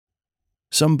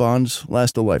Some bonds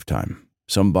last a lifetime.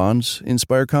 Some bonds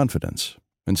inspire confidence.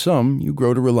 And some you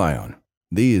grow to rely on.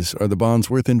 These are the bonds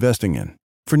worth investing in.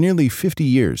 For nearly 50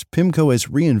 years, PIMCO has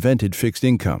reinvented fixed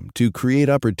income to create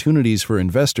opportunities for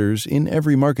investors in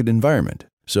every market environment.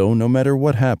 So no matter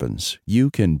what happens, you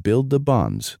can build the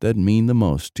bonds that mean the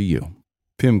most to you.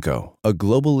 PIMCO, a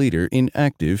global leader in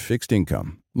active fixed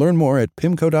income. Learn more at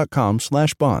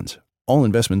pimco.com/bonds. All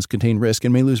investments contain risk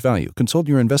and may lose value. Consult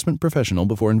your investment professional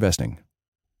before investing.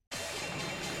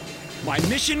 My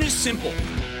mission is simple: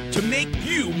 to make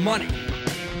you money.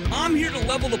 I'm here to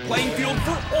level the playing field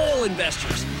for all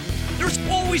investors. There's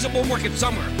always a bull market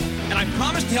somewhere, and I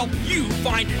promise to help you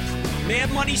find it.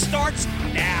 Mad Money starts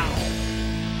now.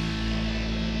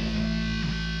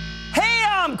 Hey,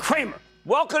 I'm Cramer.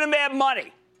 Welcome to Mad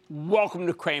Money. Welcome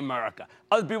to Cramerica.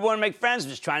 Other people want to make friends. I'm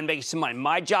just trying to make some money.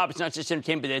 My job is not just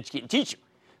entertain, but to educate and teach you.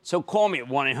 So call me at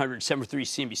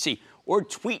 1-800-743-CNBC or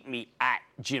tweet me at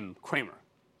Jim Cramer.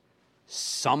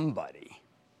 Somebody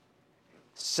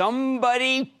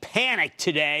panicked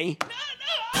today.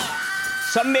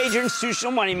 Some major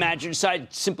institutional money manager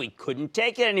decided simply couldn't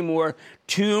take it anymore.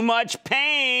 Too much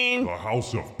pain. The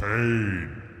house of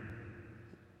pain.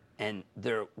 And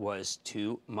there was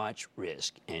too much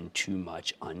risk and too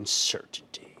much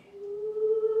uncertainty.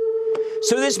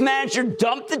 So this manager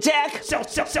dumped the tech. Sell.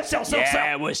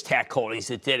 Yeah, it was tech holdings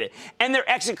that did it. And their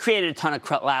exit created a ton of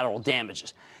collateral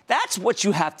damages. That's what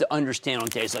you have to understand on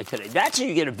days like today. That's how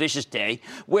you get a vicious day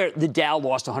where the Dow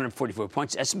lost 144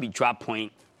 points, S&P dropped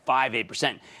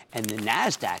 0.58%, and the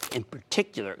NASDAQ in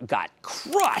particular got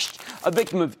crushed, a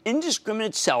victim of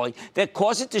indiscriminate selling that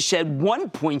caused it to shed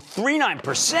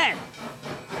 1.39%.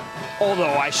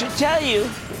 Although I should tell you,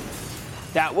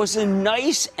 that was a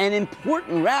nice and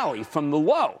important rally from the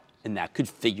low, and that could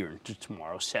figure into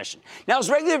tomorrow's session. Now, as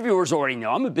regular viewers already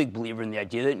know, I'm a big believer in the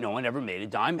idea that no one ever made a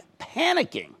dime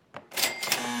panicking.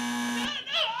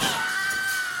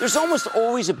 There's almost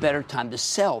always a better time to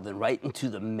sell than right into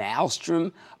the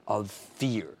maelstrom of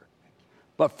fear.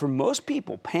 But for most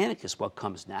people, panic is what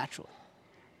comes naturally.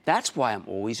 That's why I'm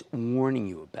always warning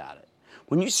you about it.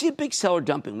 When you see a big seller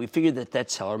dumping, we figure that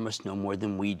seller must know more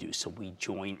than we do, so we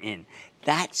join in.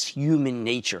 That's human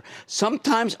nature.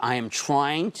 Sometimes I am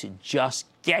trying to just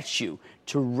get you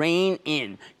to rein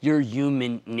in your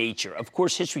human nature. Of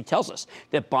course, history tells us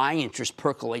that buying interest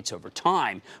percolates over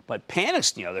time, but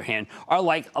panics, on the other hand, are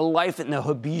like a life in the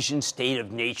Hobbesian state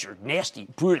of nature. Nasty,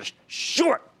 brutish,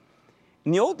 short.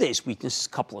 In the old days, weakness is a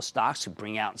couple of stocks would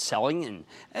bring out selling, and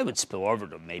it would spill over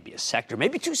to maybe a sector,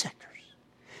 maybe two sectors.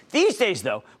 These days,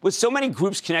 though, with so many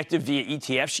groups connected via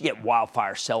ETFs, you get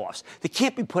wildfire sell-offs. They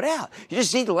can't be put out. You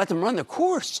just need to let them run their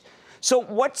course. So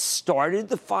what started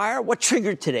the fire? What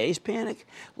triggered today's panic?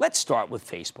 Let's start with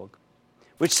Facebook,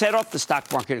 which set off the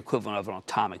stock market equivalent of an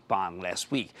atomic bomb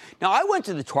last week. Now, I went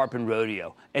to the Tarpon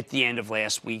Rodeo at the end of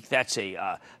last week. That's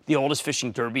the oldest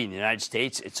fishing derby in the United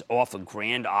States. It's off of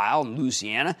Grand Isle in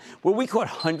Louisiana, where we caught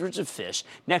hundreds of fish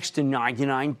next to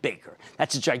 99 Baker.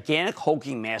 That's a gigantic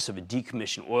hulking mass of a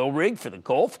decommissioned oil rig for the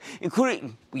Gulf,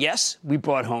 including, yes, we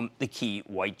brought home the key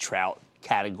white trout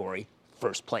category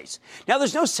first place. Now,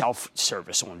 there's no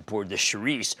self-service on board the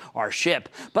Charisse, our ship,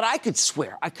 but I could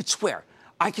swear, I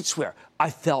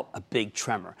felt a big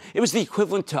tremor. It was the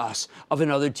equivalent to us of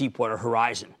another Deepwater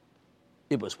Horizon.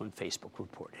 It was when Facebook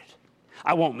reported.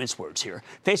 I won't mince words here.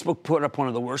 Facebook put up one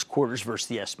of the worst quarters versus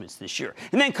the estimates this year,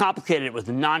 and then complicated it with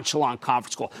a nonchalant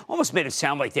conference call. Almost made it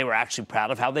sound like they were actually proud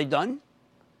of how they'd done.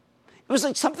 It was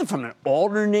like something from an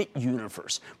alternate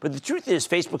universe. But the truth is,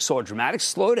 Facebook saw a dramatic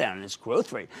slowdown in its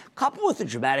growth rate, coupled with a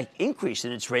dramatic increase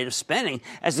in its rate of spending,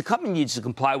 as the company needs to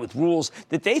comply with rules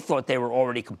that they thought they were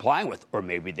already complying with, or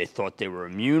maybe they thought they were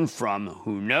immune from.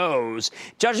 Who knows?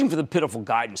 Judging from the pitiful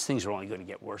guidance, things are only going to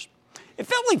get worse. It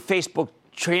felt like Facebook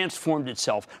transformed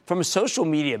itself from a social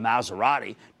media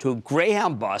Maserati to a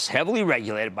Greyhound bus heavily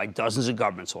regulated by dozens of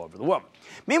governments all over the world.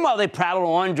 Meanwhile, they prattled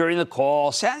on during the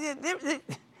call.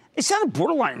 It sounded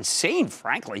borderline insane,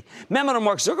 frankly. Memo to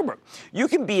Mark Zuckerberg. You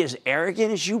can be as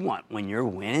arrogant as you want when you're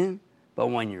winning, but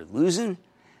when you're losing,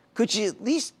 could you at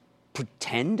least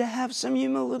pretend to have some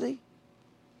humility?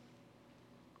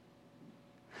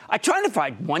 I tried to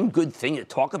find one good thing to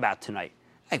talk about tonight.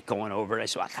 I kept going over it. I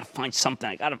said, I got to find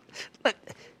something.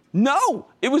 No,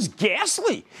 it was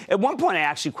ghastly. At one point, I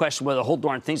actually questioned whether the whole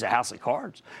darn thing's a house of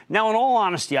cards. Now, in all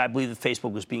honesty, I believe that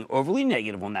Facebook was being overly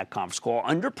negative on that conference call,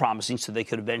 under-promising so they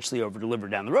could eventually over-deliver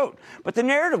down the road. But the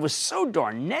narrative was so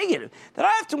darn negative that I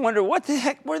have to wonder what the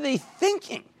heck were they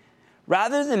thinking?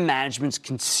 Rather than management's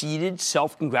conceited,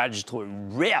 self-congratulatory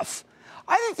riff,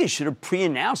 I think they should have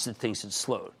pre-announced that things had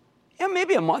slowed.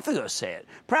 maybe a month ago say it.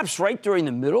 Perhaps right during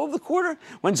the middle of the quarter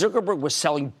when Zuckerberg was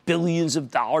selling billions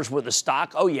of dollars worth of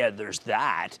stock. Oh, yeah, there's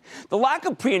that. The lack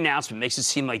of pre-announcement makes it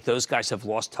seem like those guys have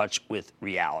lost touch with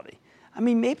reality. I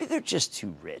mean, maybe they're just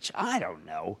too rich. I don't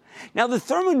know. Now, the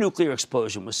thermonuclear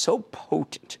explosion was so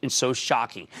potent and so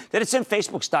shocking that it sent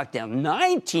Facebook stock down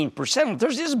 19%.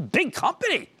 This is a big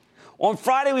company. On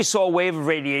Friday, we saw a wave of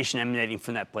radiation emanating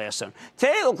from that blast zone.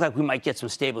 Today, it looked like we might get some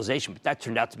stabilization, but that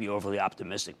turned out to be overly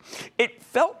optimistic. It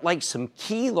felt like some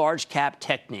key large-cap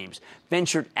tech names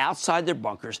ventured outside their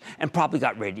bunkers and probably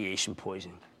got radiation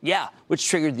poisoning. Yeah, which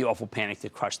triggered the awful panic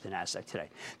that crushed the Nasdaq today.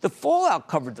 The fallout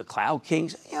covered the cloud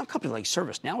kings, a company like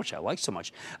ServiceNow, which I like so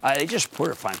much. They just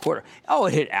reported a fine quarter. Oh,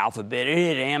 it hit Alphabet. It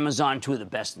hit Amazon, two of the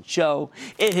best in show.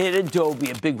 It hit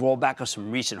Adobe, a big rollback of some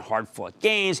recent hard-fought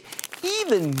gains.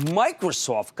 Even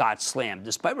Microsoft got slammed,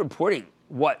 despite reporting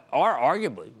what are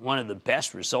arguably one of the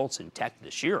best results in tech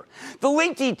this year. The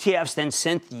linked ETFs then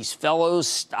sent these fellow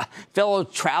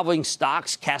traveling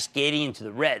stocks cascading into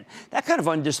the red. That kind of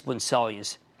undisciplined selling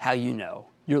is how you know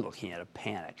you're looking at a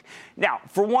panic. Now,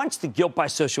 for once, the guilt by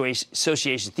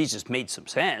association thesis made some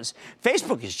sense.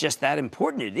 Facebook is just that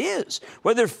important. It is.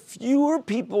 Whether fewer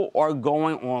people are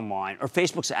going online or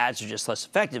Facebook's ads are just less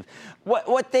effective,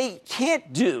 what they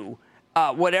can't do,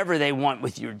 whatever they want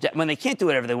with your when they can't do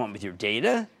whatever they want with your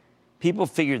data, people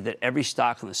figured that every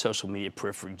stock on the social media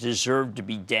periphery deserved to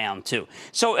be down, too.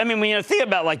 So, I mean, when you think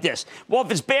about it like this, well,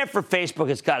 if it's bad for Facebook,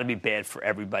 it's got to be bad for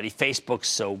everybody. Facebook's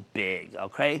so big,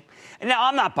 okay? And now,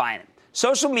 I'm not buying it.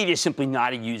 Social media is simply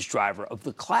not a huge driver of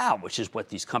the cloud, which is what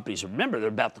these companies are. Remember, they're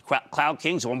about the cloud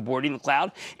kings onboarding the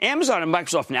cloud. Amazon and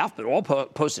Microsoft and Alphabet all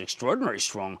posted extraordinary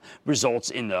strong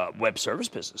results in the web service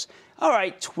business. All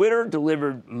right, Twitter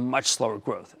delivered much slower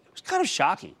growth. It was kind of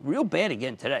shocking, real bad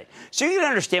again today. So you can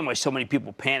understand why so many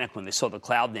people panicked when they saw the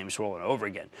cloud names rolling over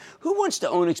again. Who wants to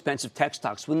own expensive tech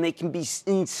stocks when they can be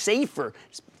in safer,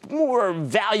 more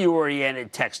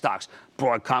value-oriented tech stocks?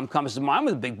 Broadcom comes to mind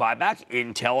with a big buyback.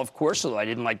 Intel, of course, although I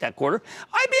didn't like that quarter.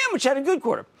 IBM, which had a good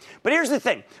quarter. But here's the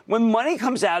thing. When money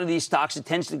comes out of these stocks, it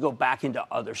tends to go back into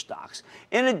other stocks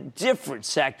in a different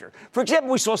sector. For example,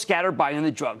 we saw scattered buying in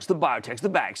the drugs, the biotechs, the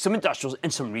banks, some industrials,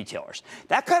 and some retailers.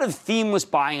 That kind of themeless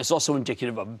buying is also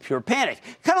indicative of a pure panic,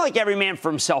 kind of like every man for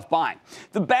himself buying.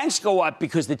 The banks go up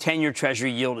because the 10-year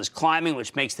Treasury yield is climbing,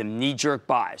 which makes them knee-jerk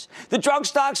buys. The drug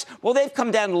stocks, well, they've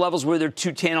come down to levels where they're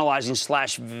too tantalizing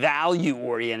 /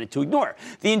 value-oriented to ignore.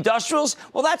 The industrials,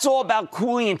 well, that's all about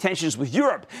cooling intentions with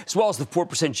Europe, as well as the 4%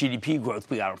 GDP growth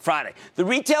we got on Friday. The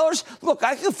retailers, look,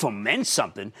 I could foment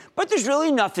something, but there's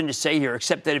really nothing to say here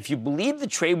except that if you believe the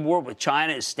trade war with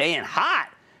China is staying hot,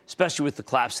 especially with the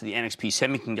collapse of the NXP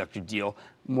semiconductor deal,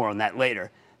 more on that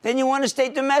later, then you want to stay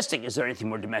domestic. Is there anything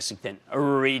more domestic than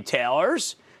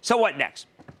retailers? So what next?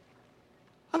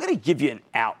 I'm going to give you an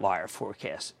outlier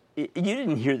forecast. You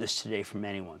didn't hear this today from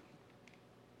anyone.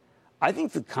 I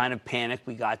think the kind of panic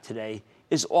we got today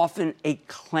is often a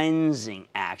cleansing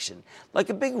action, like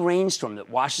a big rainstorm that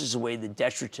washes away the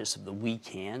detritus of the weak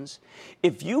hands.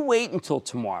 If you wait until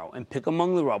tomorrow and pick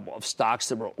among the rubble of stocks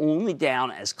that were only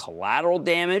down as collateral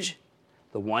damage,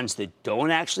 the ones that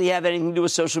don't actually have anything to do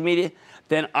with social media,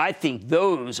 then I think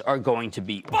those are going to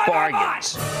be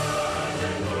bargains.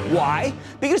 Why?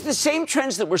 Because the same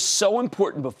trends that were so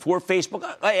important before Facebook,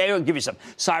 I'll give you some,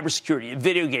 cybersecurity,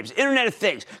 video games, Internet of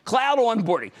Things, cloud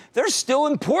onboarding, they're still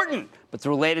important, but the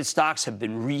related stocks have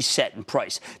been reset in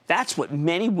price. That's what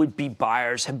many would-be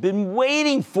buyers have been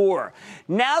waiting for.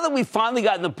 Now that we've finally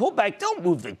gotten the pullback, don't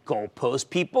move the goalpost,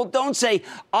 people. Don't say,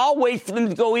 I'll wait for them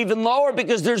to go even lower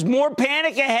because there's more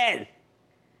panic ahead.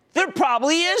 There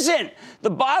probably isn't. The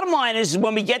bottom line is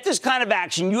when we get this kind of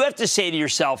action, you have to say to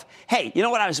yourself, hey, you know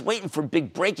what? I was waiting for a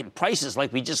big break in prices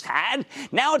like we just had.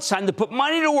 Now it's time to put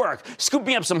money to work,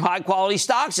 scooping up some high-quality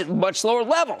stocks at much lower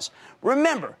levels.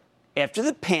 Remember, after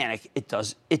the panic, it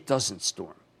doesn't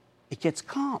storm. It gets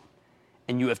calm.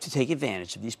 And you have to take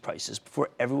advantage of these prices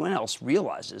before everyone else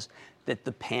realizes that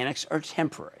the panics are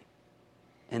temporary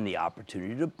and the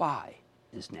opportunity to buy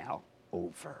is now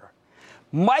over.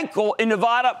 Michael in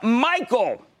Nevada.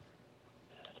 Michael.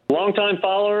 Longtime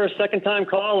follower, second-time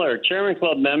caller, Chairman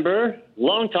Club member,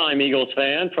 longtime Eagles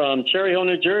fan from Cherry Hill,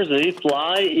 New Jersey.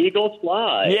 Fly, Eagles,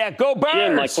 fly. Yeah, go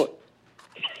Birds.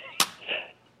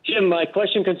 Jim, my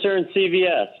question concerns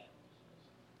CVS.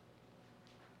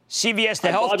 CVS, the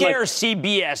healthcare, or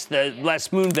CBS, the Les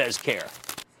Moonves care?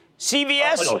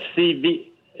 CVS? Oh,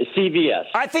 no, CVS.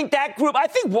 I think, well, by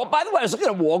the way, I was looking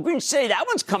at Walgreens today. That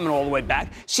one's coming all the way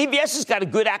back. CVS has got a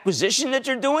good acquisition that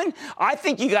they're doing. I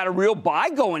think you got a real buy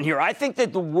going here. I think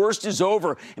that the worst is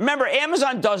over. Remember,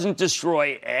 Amazon doesn't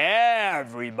destroy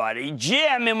everybody.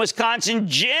 Jim in Wisconsin.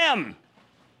 Jim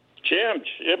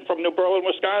from New Berlin,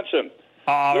 Wisconsin.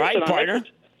 All right, partner.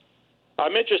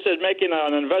 I'm interested in making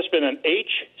an investment in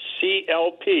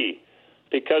HCLP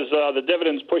because the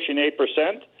dividend's pushing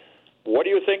 8%. What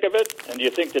do you think of it? And do you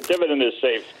think the dividend is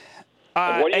safe?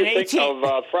 And what do you think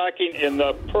of fracking in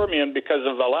the Permian because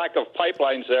of the lack of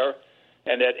pipelines there,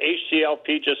 and that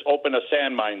HCLP just opened a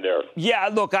sand mine there? Yeah,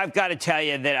 look, I've got to tell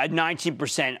you that at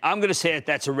 19%, I'm going to say that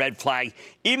that's a red flag.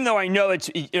 Even though I know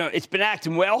it's been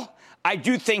acting well, I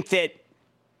do think that,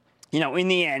 in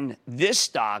the end, this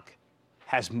stock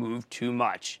has moved too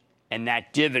much, and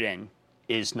that dividend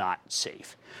is not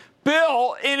safe.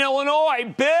 Bill in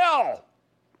Illinois. Bill.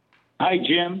 Hi,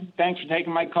 Jim. Thanks for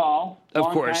taking my call. Of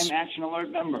course. Long-time Action Alert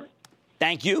member.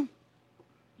 Thank you.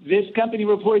 This company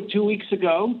reported 2 weeks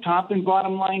ago, top and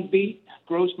bottom line beat.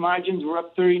 Gross margins were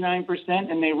up 39%,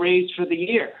 and they raised for the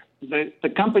year. The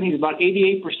company is about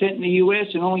 88% in the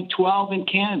U.S. and only 12% in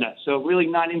Canada, so really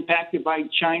not impacted by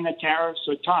China tariffs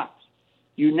or talks.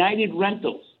 United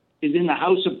Rentals is in the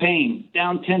house of pain,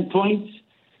 down 10 points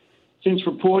since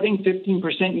reporting,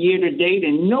 15% year to date,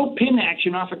 and no pin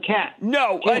action off a cat.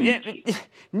 No,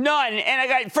 none.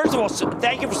 And first of all,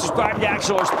 thank you for subscribing to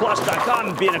ActionAlertsPlus.com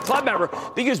and being a club member,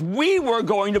 because we were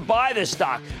going to buy this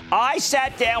stock. I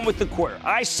sat down with the quarter.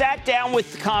 I sat down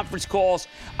with the conference calls.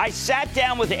 I sat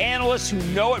down with analysts who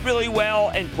know it really well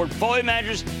and portfolio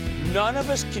managers. None of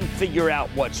us can figure out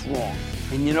what's wrong.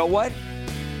 And you know what?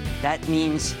 That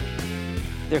means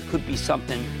there could be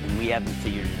something and we haven't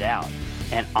figured it out.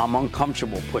 And I'm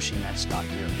uncomfortable pushing that stock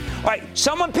here. All right,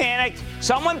 someone panicked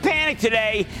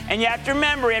today, and you have to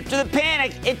remember, after the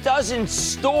panic, it doesn't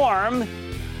storm,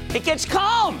 it gets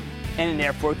calm. And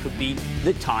therefore, it could be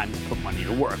the time to put money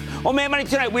to work. Oh, Mad Money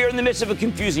tonight, we are in the midst of a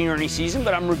confusing earnings season,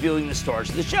 but I'm revealing the stars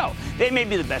of the show. They may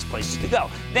be the best places to go.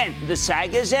 Then, the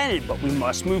saga has ended, but we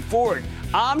must move forward.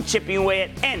 I'm chipping away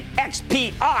at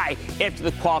NXPI after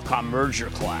the Qualcomm merger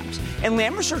collapse. And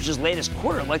Lam Research's latest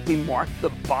quarter likely marked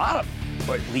the bottom.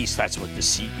 Or at least that's what the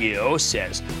CEO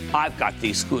says. I've got the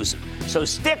exclusive. So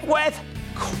stick with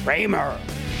Cramer.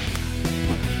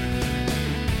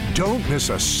 Don't miss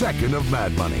a second of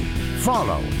Mad Money.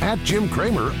 Follow @Jim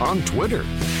Cramer on Twitter.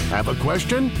 Have a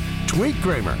question? Tweet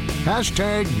Cramer.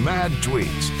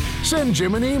 #MadTweets. Send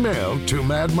Jim an email to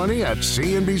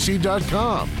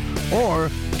madmoney@cnbc.com. Or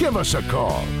give us a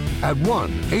call at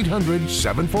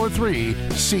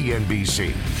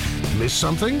 1-800-743-CNBC. Miss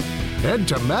something? Head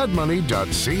to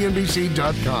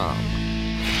madmoney.cnbc.com.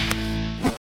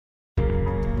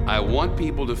 I want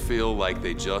people to feel like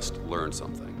they just learned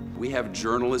something. We have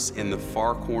journalists in the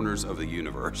far corners of the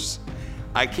universe.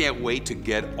 I can't wait to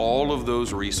get all of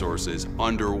those resources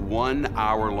under 1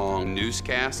 hour-long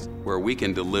newscast where we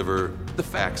can deliver the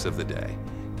facts of the day,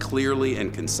 clearly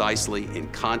and concisely, in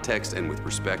context and with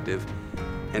perspective,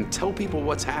 and tell people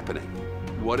what's happening,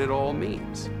 what it all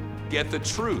means. Get the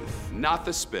truth, not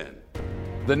the spin.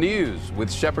 The News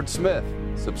with Shepard Smith.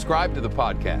 Subscribe to the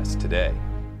podcast today.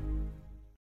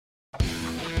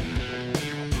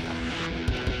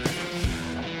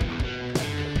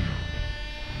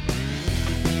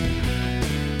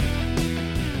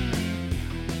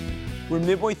 We're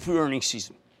midway through earnings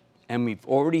season, and we've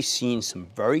already seen some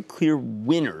very clear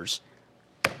winners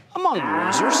among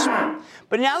losers.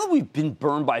 But now that we've been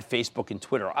burned by Facebook and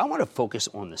Twitter, I want to focus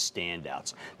on the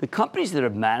standouts, the companies that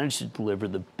have managed to deliver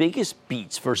the biggest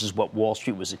beats versus what Wall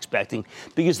Street was expecting,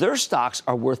 because their stocks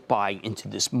are worth buying into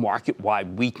this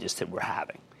market-wide weakness that we're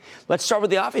having. Let's start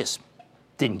with the obvious.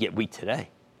 Didn't get weak today.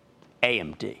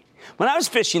 AMD. When I was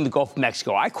fishing the Gulf of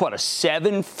Mexico, I caught a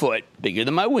 7-foot, bigger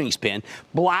than my wingspan,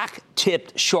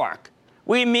 black-tipped shark.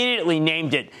 We immediately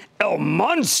named it El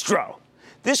Monstro.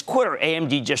 This quarter,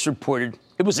 AMD just reported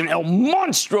it was an El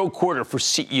Monstro quarter for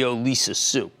CEO Lisa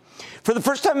Su. For the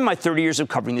first time in my 30 years of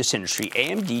covering this industry,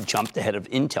 AMD jumped ahead of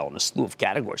Intel in a slew of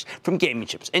categories, from gaming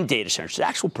chips and data centers to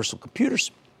actual personal computers.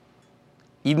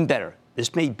 Even better,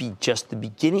 this may be just the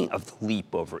beginning of the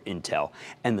leap over Intel,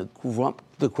 and the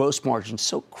gross margins,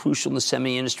 so crucial in the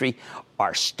semi industry,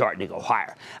 are starting to go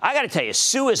higher. I got to tell you,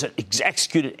 Sue has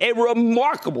executed a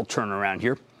remarkable turnaround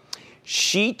here.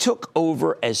 She took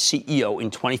over as CEO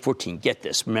in 2014. Get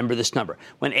this. Remember this number.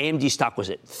 When AMD stock was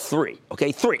at 3.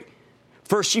 Okay, 3.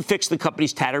 First, she fixed the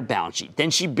company's tattered balance sheet.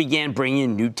 Then she began bringing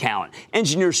in new talent,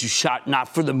 engineers who shot not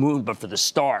for the moon, but for the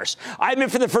stars. I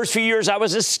admit for the first few years I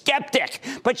was a skeptic,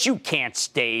 but you can't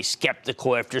stay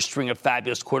skeptical after a string of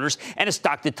fabulous quarters and a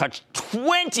stock that touched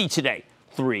 20 today.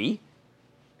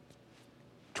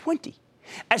 320.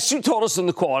 As Sue told us in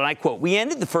the call, and I quote, we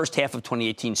ended the first half of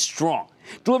 2018 strong,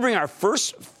 delivering our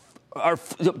fourth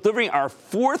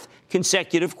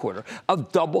consecutive quarter of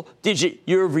double-digit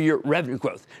year-over-year revenue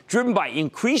growth, driven by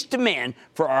increased demand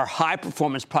for our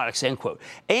high-performance products, end quote.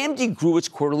 AMD grew its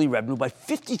quarterly revenue by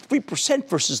 53%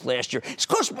 versus last year. Its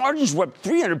gross margins were up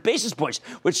 300 basis points,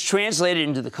 which translated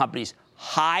into the company's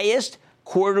highest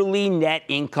quarterly net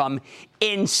income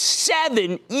in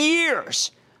 7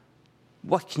 years.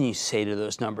 What can you say to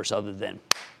those numbers other than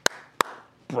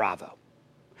bravo?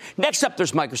 Next up,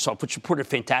 there's Microsoft, which reported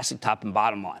fantastic top and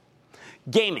bottom line.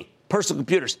 Gaming, personal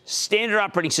computers, standard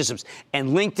operating systems, and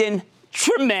LinkedIn,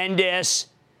 tremendous.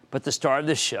 But the star of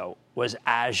this show was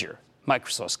Azure,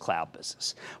 Microsoft's cloud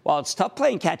business. While it's tough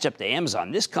playing catch-up to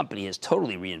Amazon, this company has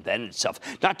totally reinvented itself.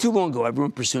 Not too long ago,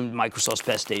 everyone presumed Microsoft's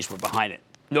best days were behind it.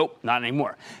 Nope, not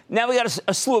anymore. Now we got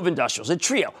a slew of industrials, a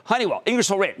trio, Honeywell,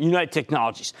 Ingersoll Rand, United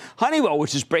Technologies. Honeywell,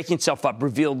 which is breaking itself up,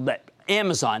 revealed that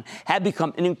Amazon had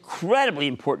become an incredibly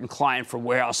important client for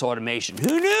warehouse automation.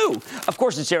 Who knew? Of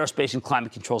course, its aerospace and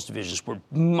climate controls divisions were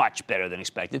much better than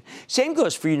expected. Same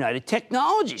goes for United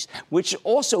Technologies, which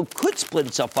also could split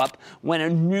itself up when a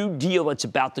new deal that's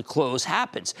about to close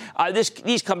happens.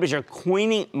 These companies are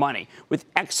coining money with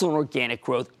excellent organic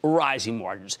growth, rising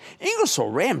margins. Ingersoll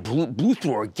Rand blew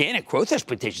through organic growth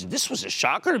expectations. This was a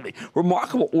shocker to me.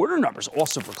 Remarkable order numbers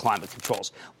also for climate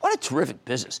controls. What a terrific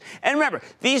business. And remember,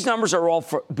 these numbers are all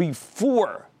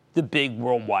before the big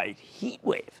worldwide heat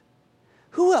wave.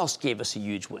 Who else gave us a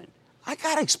huge win? I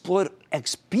got to exploit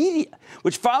Expedia,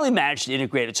 which finally managed to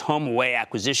integrate its home-away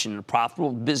acquisition into a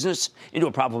profitable business.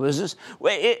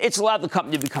 It's allowed the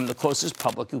company to become the closest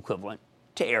public equivalent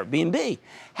to Airbnb.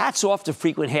 Hats off to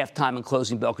frequent halftime and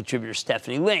closing bell contributor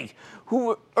Stephanie Link,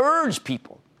 who urged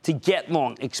people to get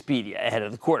long Expedia ahead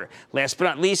of the quarter. Last but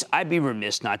not least, I'd be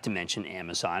remiss not to mention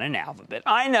Amazon and Alphabet.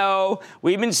 I know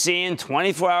we've been seeing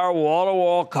 24-hour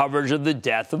wall-to-wall coverage of the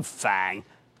death of FANG.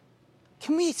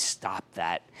 Can we stop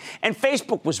that? And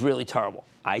Facebook was really terrible.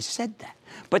 I said that.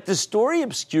 But the story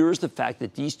obscures the fact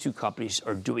that these two companies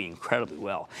are doing incredibly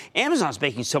well. Amazon's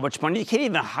making so much money, you can't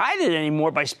even hide it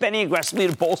anymore by spending aggressively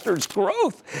to bolster its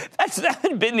growth. That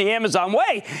hasn't been the Amazon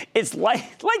way. It's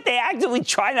like they actively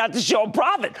try not to show a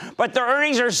profit, but their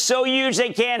earnings are so huge they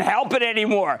can't help it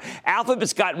anymore.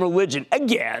 Alphabet's gotten religion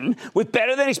again with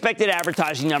better than expected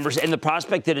advertising numbers and the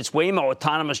prospect that its Waymo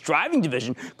autonomous driving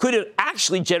division could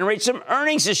actually generate some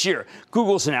earnings this year.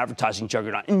 Google's an advertising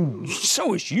juggernaut, and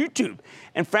so is YouTube.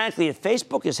 And frankly, if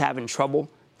Facebook is having trouble,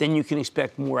 then you can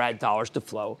expect more ad dollars to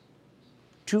flow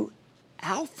to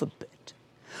Alphabet.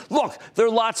 Look, there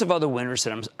are lots of other winners,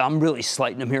 and I'm really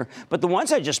slighting them here, but the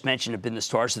ones I just mentioned have been the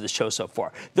stars of the show so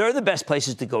far. They're the best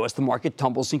places to go as the market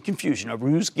tumbles in confusion over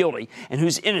who's guilty and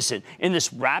who's innocent in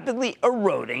this rapidly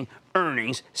eroding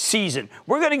earnings season.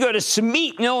 We're going to go to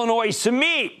Sumeet in Illinois.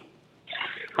 Sumeet.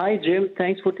 Hi, Jim.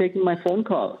 Thanks for taking my phone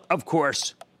call. Of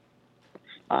course.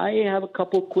 I have a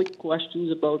couple quick questions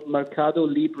about Mercado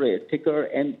Libre, ticker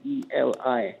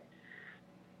MELI.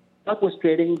 Stock was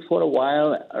trading for a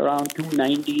while around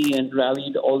 290 and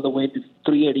rallied all the way to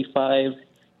 385,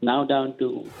 now down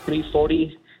to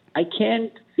 340. I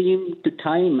can't seem to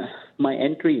time my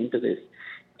entry into this.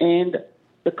 And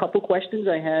the couple questions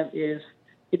I have is,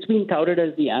 it's been touted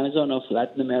as the Amazon of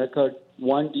Latin America.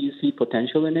 One, do you see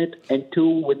potential in it? And two,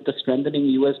 with the strengthening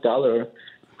U.S. dollar,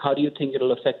 how do you think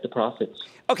it'll affect the profits?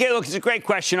 Okay, look, it's a great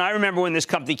question. I remember when this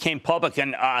company came public,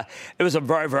 and it was a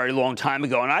very, very long time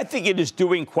ago, and I think it is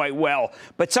doing quite well.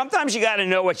 But sometimes you got to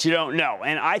know what you don't know,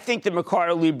 and I think that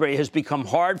Mercado Libre has become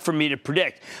hard for me to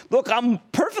predict. Look, I'm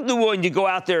perfectly willing to go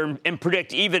out there and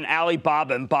predict even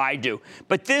Alibaba and Baidu.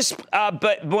 But this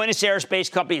Buenos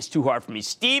Aires-based company is too hard for me.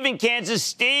 Steve in Kansas.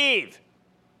 Steve.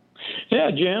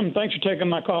 Yeah, Jim, thanks for taking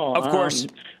my call. Of course.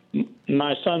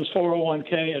 My son's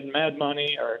 401k and Mad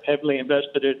Money are heavily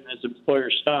invested in his employer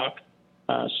stock,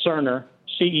 Cerner,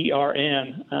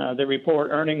 CERN. They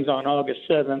report earnings on August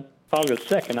 2nd.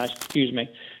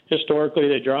 Historically,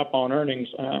 they drop on earnings.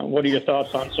 What are your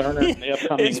thoughts on Cerner and the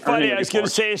upcoming It's funny. earnings I was going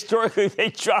to say historically they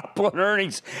drop on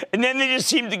earnings, and then they just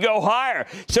seem to go higher.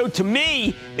 So to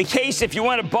me, the case, if you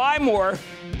want to buy more,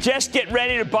 just get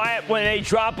ready to buy it when they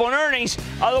drop on earnings.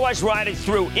 Otherwise, ride it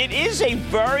through. It is a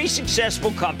very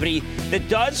successful company that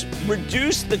does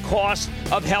reduce the cost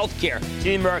of health care to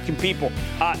the American people,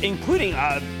 including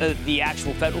the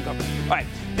actual federal government. All right.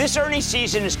 This earnings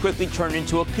season has quickly turned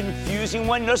into a confusing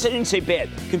one. Notice I didn't say bad,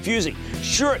 confusing.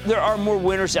 Sure, there are more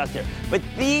winners out there, but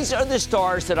these are the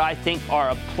stars that I think are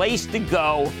a place to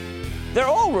go. They're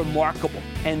all remarkable,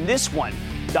 and this one,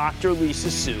 Dr. Lisa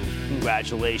Su,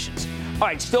 congratulations. All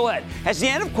right, still ahead. Has the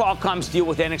end of Qualcomm's deal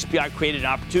with NXPI created an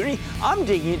opportunity? I'm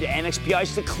digging into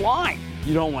NXPI's decline.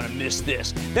 You don't want to miss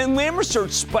this. Then Lam Research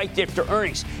spiked after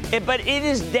earnings, but it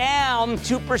is down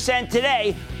 2%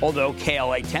 today, although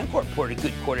KLA-Tencor reported a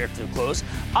good quarter after the close.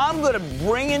 I'm going to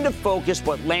bring into focus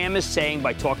what Lam is saying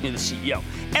by talking to the CEO.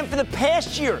 And for the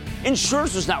past year,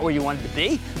 insurance was not where you wanted to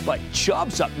be, but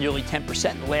Chubb's up nearly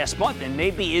 10% in the last month, and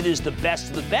maybe it is the best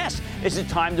of the best. Is it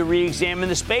time to re-examine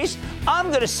the space? I'm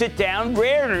going to sit down,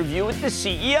 rare interview with the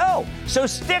CEO. So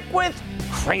stick with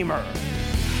Cramer.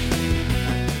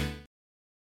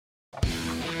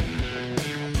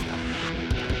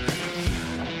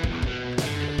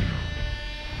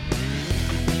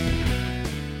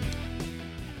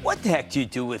 What the heck do you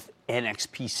do with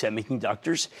NXP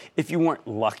Semiconductors if you weren't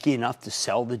lucky enough to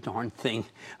sell the darn thing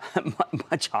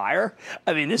much higher?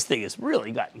 I mean, this thing has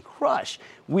really gotten crushed.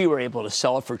 We were able to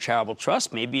sell it for charitable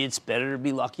trust. Maybe it's better to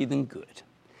be lucky than good.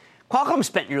 Qualcomm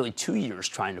spent nearly 2 years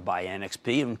trying to buy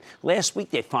NXP, and last week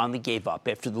they finally gave up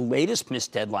after the latest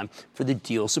missed deadline for the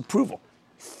deal's approval.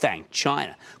 Thank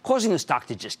China, causing the stock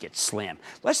to just get slammed.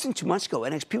 Less than 2 months ago,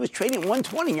 NXP was trading at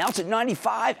 120. Now it's at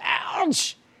 95.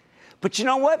 Ouch! But you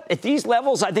know what? At these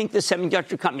levels, I think the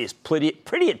semiconductor company is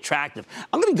pretty attractive.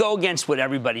 I'm going to go against what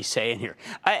everybody's saying here.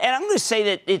 And I'm going to say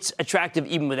that it's attractive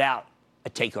even without a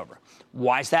takeover.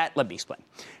 Why is that? Let me explain.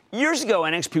 Years ago,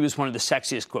 NXP was one of the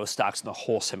sexiest growth stocks in the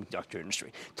whole semiconductor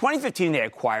industry. 2015, they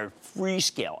acquired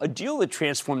Freescale, a deal that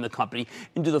transformed the company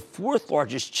into the fourth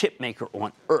largest chip maker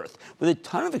on Earth, with a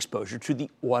ton of exposure to the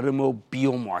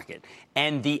automobile market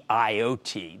and the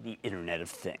IoT, the Internet of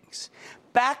Things.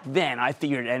 Back then, I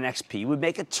figured NXP would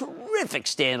make a terrific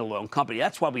standalone company.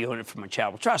 That's why we own it from a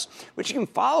charitable trust, which you can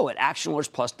follow at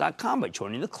actionalertsplus.com by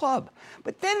joining the club.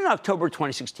 But then in October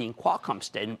 2016, Qualcomm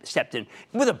stepped in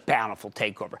with a bountiful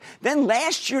takeover. Then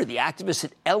last year, the activists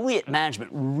at Elliott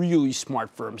Management, really smart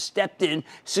firm, stepped in.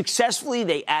 Successfully,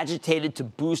 they agitated to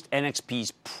boost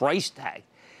NXP's price tag.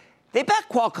 They backed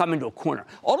Qualcomm into a corner,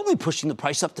 ultimately pushing the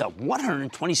price up to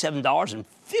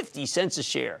 $127.50 a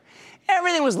share.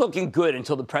 Everything was looking good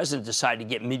until the president decided to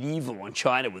get medieval on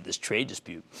China with this trade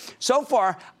dispute. So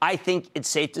far, I think it's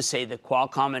safe to say that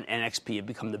Qualcomm and NXP have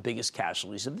become the biggest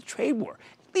casualties of the trade war,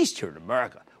 at least here in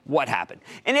America. What happened?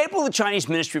 In April, the Chinese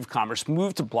Ministry of Commerce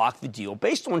moved to block the deal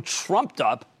based on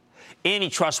trumped-up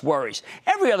antitrust worries.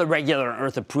 Every other regulator on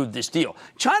Earth approved this deal.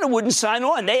 China wouldn't sign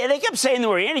on. They kept saying there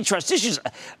were antitrust issues.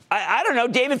 I don't know.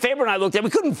 David Faber and I looked at it. We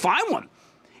couldn't find one.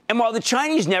 And while the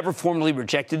Chinese never formally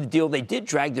rejected the deal, they did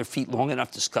drag their feet long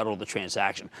enough to scuttle the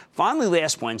transaction. Finally,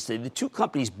 last Wednesday, the two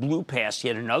companies blew past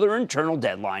yet another internal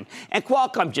deadline, and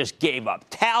Qualcomm just gave up.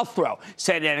 Towel throw,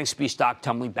 said NXP stock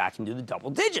tumbling back into the double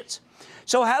digits.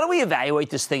 So how do we evaluate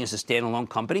this thing as a standalone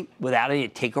company without any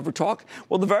takeover talk?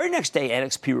 Well, the very next day,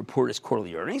 NXP reported its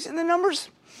quarterly earnings, and the numbers,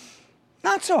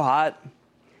 not so hot.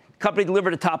 The company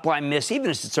delivered a top-line miss,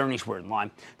 even as its earnings were in line.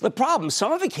 The problem,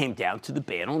 some of it came down to the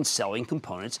ban on selling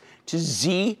components to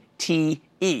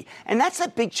ZTE. And that's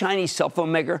that big Chinese cell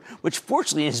phone maker, which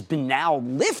fortunately has been now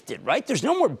lifted, right? There's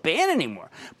no more ban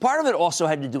anymore. Part of it also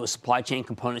had to do with supply chain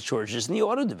component shortages in the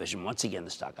auto division. Once again,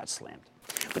 the stock got slammed.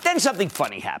 But then something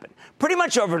funny happened. Pretty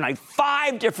much overnight,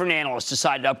 5 different analysts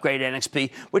decided to upgrade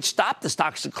NXP, which stopped the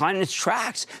stock's decline in its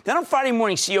tracks. Then on Friday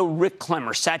morning, CEO Rick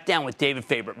Clemmer sat down with David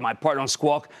Faber, my partner on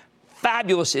Squawk.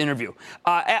 Fabulous interview.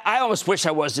 I almost wish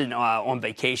I wasn't on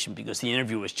vacation because the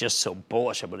interview was just so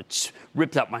bullish. I would have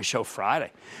ripped up my show Friday.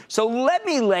 So let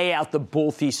me lay out the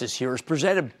bull thesis here as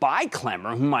presented by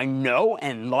Clemmer, whom I know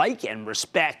and like and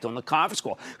respect on the conference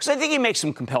call, because I think he makes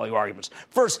some compelling arguments.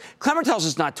 First, Clemmer tells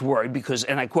us not to worry because,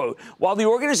 and I quote, while the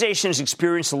organization has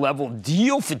experienced a level of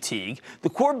deal fatigue, the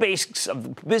core basics of the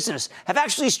business have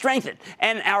actually strengthened,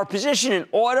 and our position in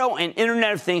auto and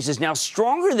Internet of Things is now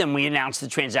stronger than we announced the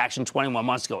transaction 21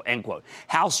 months ago, end quote.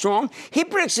 How strong? He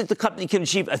predicts that the company can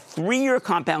achieve a 3-year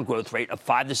compound growth rate of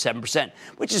 5 to 7%,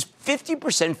 which is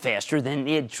 50% faster than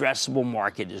the addressable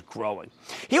market is growing.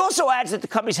 He also adds that the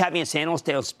company's having its analyst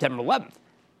day on September 11th.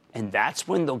 And that's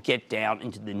when they'll get down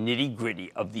into the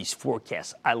nitty-gritty of these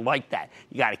forecasts. I like that.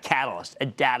 You got a catalyst, a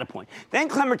data point. Then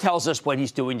Clemmer tells us what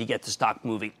he's doing to get the stock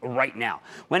moving right now.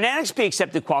 When NXP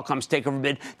accepted Qualcomm's takeover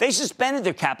bid, they suspended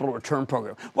their capital return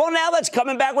program. Well, now that's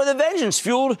coming back with a vengeance,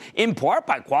 fueled in part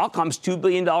by Qualcomm's $2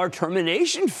 billion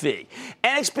termination fee.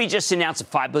 NXP just announced a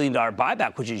 $5 billion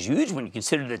buyback, which is huge when you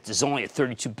consider that there's only a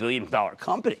 $32 billion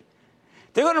company.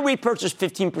 They're going to repurchase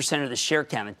 15% of the share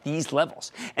count at these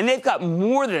levels, and they've got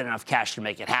more than enough cash to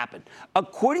make it happen.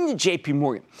 According to J.P.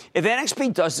 Morgan, if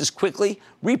NXP does this quickly,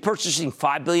 repurchasing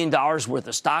 $5 billion worth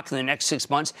of stock in the next 6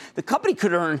 months, the company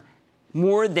could earn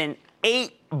more than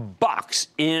 $8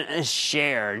 in a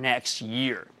share next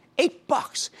year.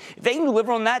 $8. If they can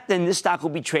deliver on that, then this stock will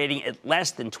be trading at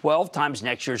less than 12 times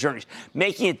next year's earnings,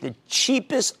 making it the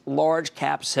cheapest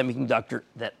large-cap semiconductor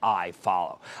that I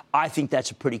follow. I think that's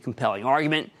a pretty compelling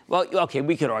argument. Well, okay,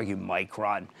 we could argue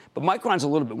Micron, but Micron's a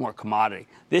little bit more commodity.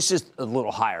 This is a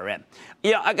little higher end.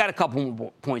 I got a couple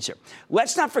more points here.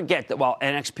 Let's not forget that while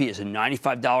NXP is a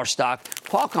 $95 stock,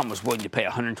 Qualcomm was willing to pay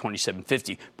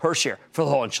 $127.50 per share for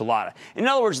the whole enchilada. In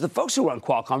other words, the folks who run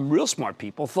Qualcomm, real smart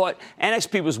people, thought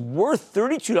NXP was worth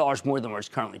 $32 more than where it's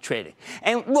currently trading.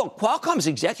 And look, Qualcomm's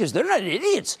executives, they're not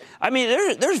idiots. I mean,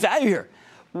 there's value here.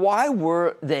 Why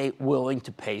were they willing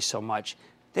to pay so much?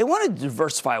 They wanted to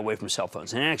diversify away from cell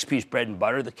phones. And NXP's bread and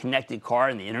butter, the connected car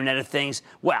and the Internet of Things,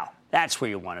 well, that's where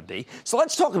you want to be. So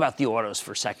let's talk about the autos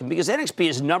for a second, because NXP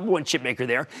is the number one chip maker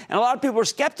there, and a lot of people are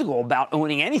skeptical about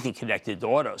owning anything connected to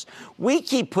autos. We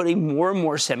keep putting more and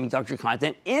more semiconductor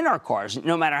content in our cars,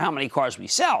 no matter how many cars we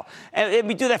sell. And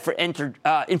we do that for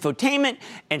infotainment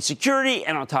and security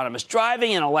and autonomous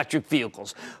driving and electric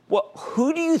vehicles. Well,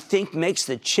 who do you think makes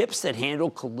the chips that handle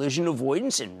collision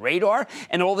avoidance and radar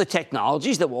and all the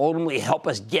technologies that will ultimately help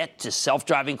us get to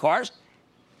self-driving cars?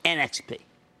 NXP.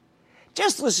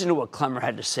 Just listen to what Cramer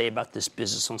had to say about this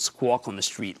business on Squawk on the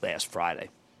Street last Friday.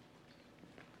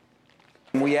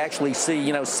 We actually see,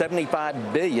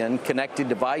 75 billion connected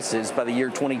devices by the year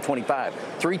 2025,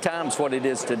 3 times what it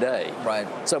is today. Right.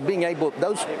 So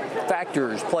those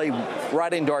factors play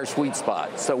right into our sweet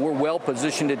spot. So we're well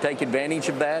positioned to take advantage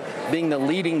of that, being the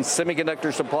leading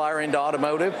semiconductor supplier into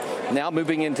automotive, now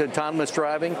moving into autonomous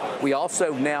driving. We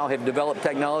also now have developed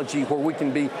technology where we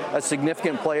can be a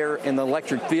significant player in the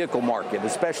electric vehicle market,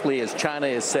 especially as China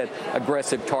has set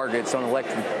aggressive targets on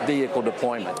electric vehicle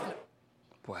deployment.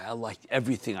 Boy, I like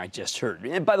everything I just heard.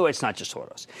 And by the way, it's not just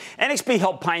autos. NXP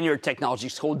helped pioneer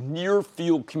technologies called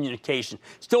near-field communication.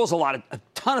 Still has a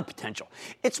ton of potential.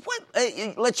 It's what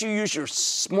lets you use your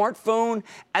smartphone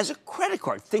as a credit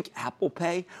card. Think Apple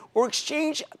Pay, or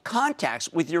exchange contacts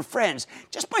with your friends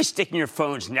just by sticking your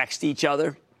phones next to each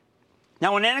other.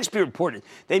 Now, when NXP reported,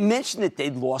 they mentioned that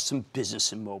they'd lost some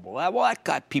business in mobile. Well, that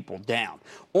got people down.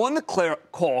 On the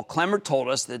call, Cramer told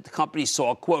us that the company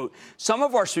saw, quote, some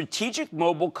of our strategic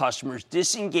mobile customers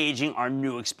disengaging our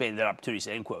new expanded opportunities,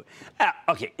 end quote.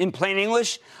 Okay, in plain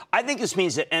English, I think this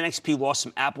means that NXP lost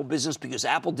some Apple business because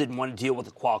Apple didn't want to deal with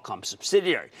the Qualcomm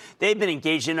subsidiary. They've been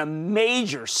engaged in a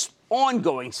major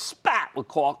ongoing spat with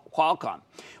Qualcomm.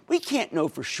 We can't know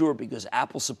for sure because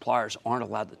Apple suppliers aren't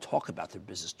allowed to talk about their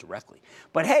business directly.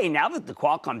 But hey, now that the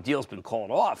Qualcomm deal's been called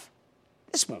off,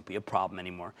 this won't be a problem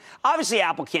anymore. Obviously,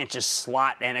 Apple can't just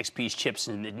slot NXP's chips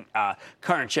in the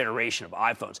current generation of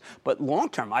iPhones. But long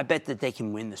term, I bet that they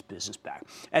can win this business back,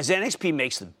 as NXP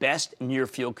makes the best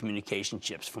near-field communication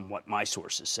chips from what my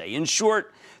sources say. In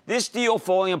short, this deal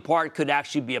falling apart could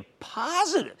actually be a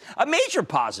positive, a major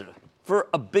positive, for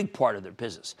a big part of their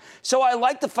business. So I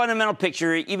like the fundamental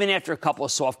picture even after a couple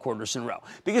of soft quarters in a row,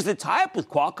 because the tie-up with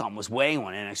Qualcomm was weighing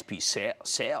on NXP's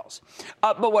sales.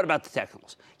 But what about the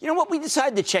technicals? You know what? We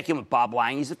decided to check in with Bob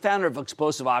Lang. He's the founder of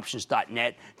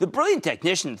ExplosiveOptions.net, the brilliant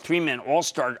technician, the 3-man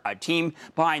all-star team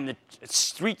behind the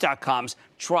Street.com's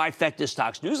Trifecta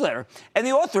Stocks newsletter, and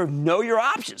the author of Know Your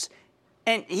Options.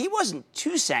 And he wasn't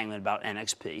too sanguine about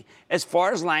NXP. As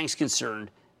far as Lang's concerned,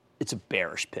 it's a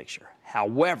bearish picture.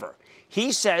 However,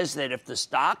 he says that if the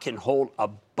stock can hold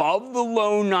above the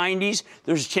low 90s,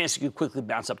 there's a chance it could quickly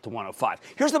bounce up to 105.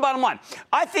 Here's the bottom line.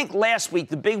 I think last week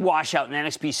the big washout in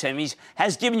NXP semis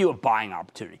has given you a buying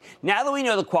opportunity. Now that we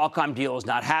know the Qualcomm deal is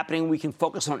not happening, we can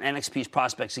focus on NXP's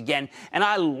prospects again, and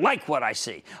I like what I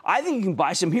see. I think you can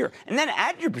buy some here and then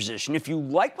add your position if you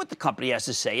like what the company has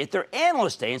to say at their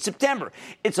Analyst Day in September.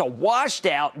 It's a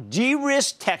washed-out,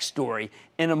 de-risked tech story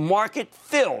in a market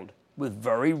filled with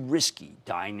very risky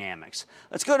dynamics.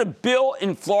 Let's go to Bill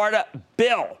in Florida.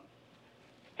 Bill.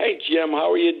 Hey, Jim,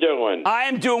 how are you doing? I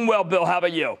am doing well, Bill. How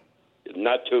about you?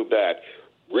 Not too bad.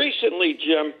 Recently,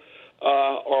 Jim,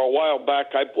 or a while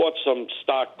back, I bought some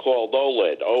stock called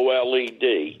OLED,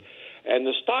 O-L-E-D, and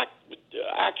the stock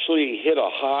actually hit a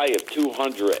high of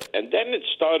 200, and then it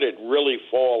started really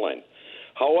falling.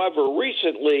 However,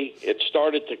 recently, it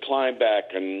started to climb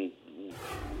back, and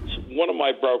one of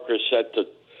my brokers said to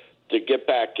get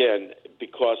back in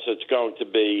because it's going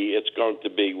to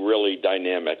be really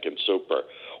dynamic and super.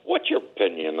 What's your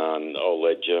opinion on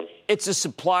OLED, Jim? It's a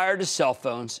supplier to cell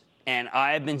phones, and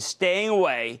I have been staying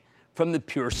away from from the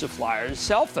pure suppliers of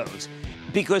cell phones.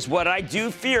 Because what I do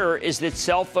fear is that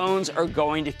cell phones are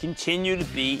going to continue to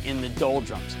be in the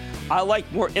doldrums. I like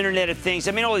more Internet of Things.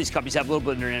 I mean, all these companies have a little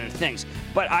bit of Internet of Things.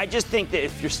 But I just think that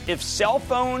if cell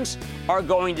phones are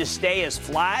going to stay as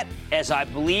flat as I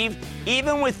believe,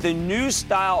 even with the new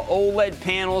style OLED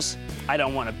panels, I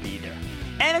don't want to be there.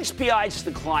 NXPI's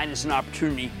decline is an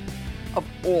opportunity of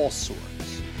all sorts.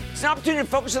 It's an opportunity to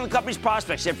focus on the company's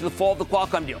prospects after the fall of the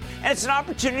Qualcomm deal. And it's an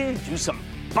opportunity to do some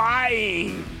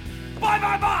buying.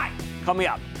 Buy. Coming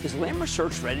up, is Lam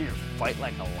Research ready to fight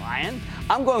like a lion?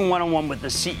 I'm going one-on-one with the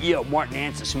CEO, Martin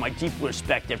Ansis, whom I deeply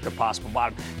respect after a possible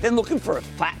bottom. Then looking for a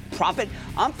flat profit,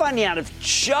 I'm finding out if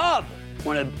Chubb,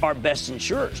 one of our best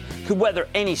insurers, could weather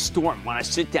any storm when I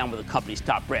sit down with the company's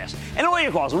top brass. And all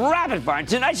your calls, rapid fire, in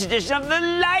tonight's edition of the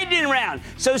Lightning Round.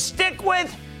 So stick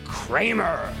with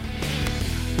Cramer.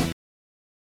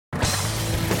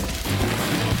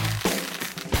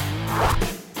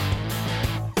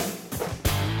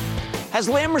 Has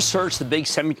Lam Research, the big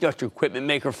semiconductor equipment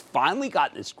maker, finally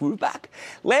gotten its groove back?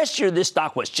 Last year, this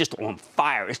stock was just on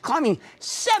fire. It's climbing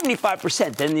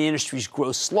 75%. Then the industry's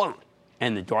growth slowed,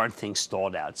 and the darn thing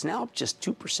stalled out. It's now up just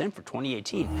 2% for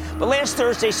 2018. But last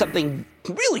Thursday, something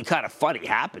really kind of funny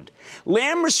happened.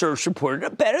 Lam Research reported a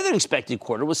better-than-expected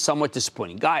quarter with somewhat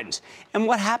disappointing guidance. And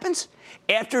what happens?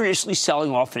 After initially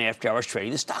selling off in after-hours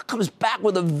trading, the stock comes back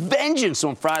with a vengeance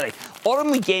on Friday,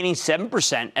 ultimately gaining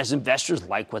 7% as investors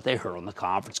like what they heard on the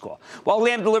conference call. While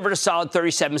Lam delivered a solid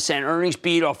 37-cent earnings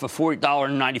beat off a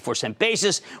 $40.94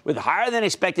 basis, with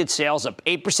higher-than-expected sales up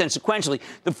 8% sequentially,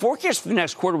 the forecast for the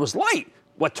next quarter was light.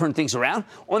 What turned things around?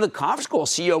 On the conference call,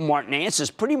 CEO Martin Ansis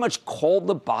pretty much called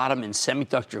the bottom in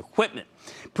semiconductor equipment,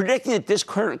 predicting that this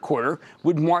current quarter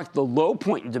would mark the low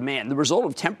point in demand, the result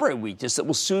of temporary weakness that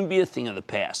will soon be a thing of the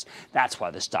past. That's why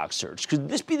the stock surged. Could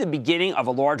this be the beginning of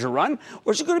a larger run,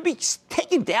 or is it going to be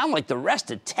taken down like the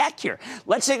rest of tech here?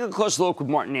 Let's take a close look with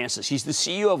Martin Ansis. He's the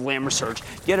CEO of Lam Research.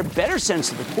 Get a better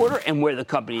sense of the quarter and where the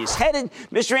company is headed.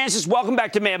 Mr. Ansis, welcome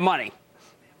back to Mad Money.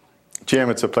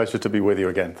 Jim, it's a pleasure to be with you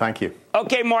again. Thank you.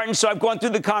 Okay, Martin, so I've gone through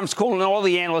the conference call and all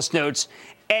the analyst notes,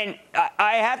 and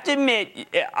I have to admit,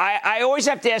 I always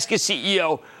have to ask a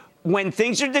CEO, when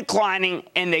things are declining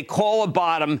and they call a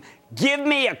bottom, give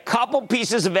me a couple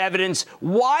pieces of evidence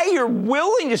why you're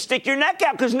willing to stick your neck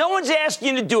out, because no one's asking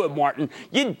you to do it, Martin.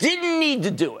 You didn't need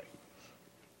to do it.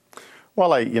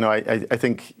 Well, I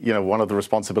think, one of the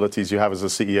responsibilities you have as a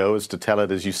CEO is to tell it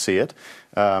as you see it.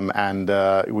 And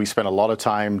we spend a lot of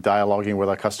time dialoguing with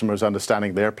our customers,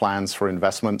 understanding their plans for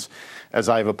investments. As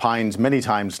I've opined many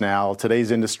times now,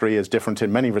 today's industry is different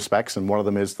in many respects, and one of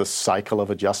them is the cycle of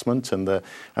adjustment and the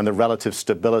relative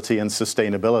stability and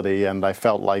sustainability. And I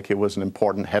felt like it was an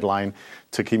important headline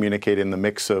to communicate in the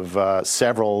mix of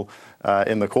several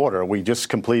in the quarter. We just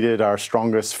completed our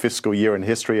strongest fiscal year in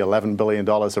history, $11 billion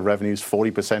of revenues,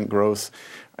 40% growth.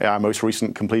 Our most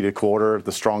recent completed quarter,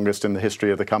 the strongest in the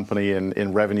history of the company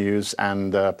in revenues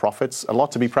and profits. A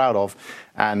lot to be proud of,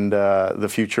 and the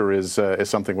future is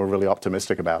something we're really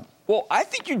optimistic about. Well, I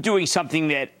think you're doing something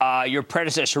that your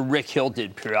predecessor Rick Hill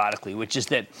did periodically, which is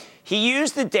that he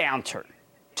used the downturn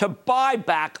to buy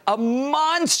back a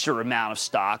monster amount of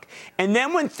stock. And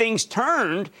then when things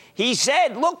turned, he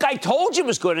said, look, I told you it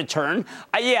was going to turn.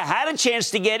 You had a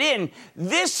chance to get in.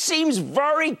 This seems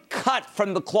very cut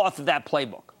from the cloth of that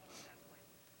playbook.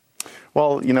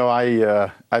 Well,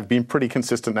 I've been pretty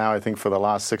consistent now, I think, for the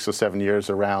last 6 or 7 years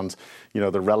around,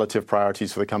 the relative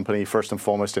priorities for the company. First and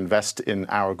foremost, invest in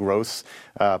our growth,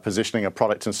 positioning a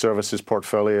product and services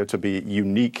portfolio to be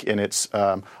unique in its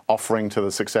offering to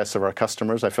the success of our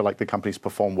customers. I feel like the company's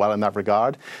performed well in that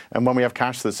regard. And when we have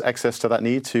cash that's excess to that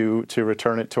need, to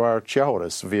return it to our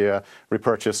shareholders via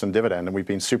repurchase and dividend. And we've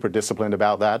been super disciplined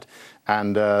about that.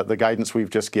 And the guidance we've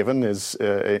just given is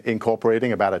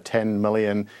incorporating about a 10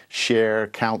 million share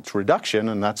count reduction,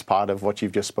 and that's part of what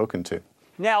you've just spoken to.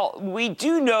 Now, we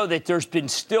do know that there's been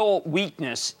still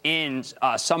weakness in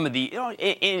some of the,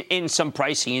 in some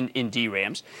pricing in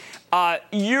DRAMs. Are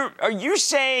you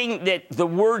saying that the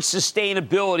word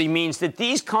sustainability means that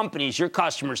these companies, your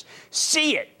customers,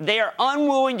 see it? They are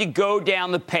unwilling to go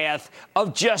down the path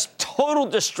of just total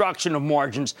destruction of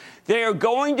margins. They are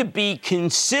going to be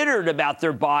considered about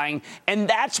their buying, and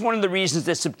that's one of the reasons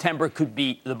that September could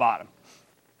be the bottom.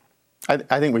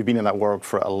 I think we've been in that world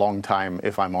for a long time,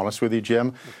 if I'm honest with you,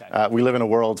 Jim. Okay. We live in a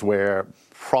world where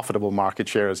profitable market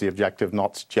share is the objective,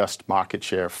 not just market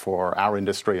share for our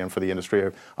industry and for the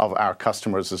industry of our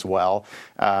customers as well.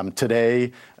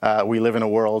 Today, we live in a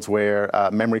world where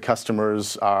memory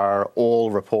customers are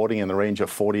all reporting in the range of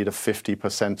 40 to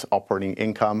 50% operating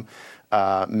income.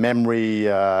 Memory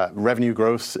revenue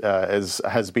growth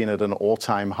has been at an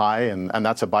all-time high, and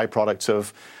that's a byproduct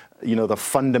of the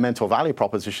fundamental value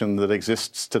proposition that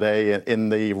exists today in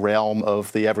the realm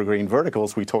of the evergreen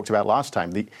verticals we talked about last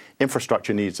time. The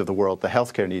infrastructure needs of the world, the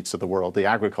healthcare needs of the world, the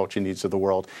agriculture needs of the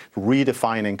world,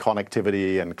 redefining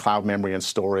connectivity and cloud memory and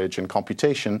storage and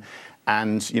computation.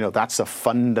 And, that's a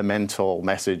fundamental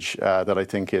message that I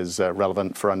think is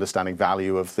relevant for understanding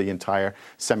value of the entire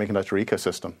semiconductor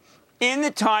ecosystem. In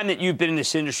the time that you've been in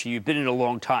this industry, you've been in it a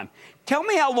long time, tell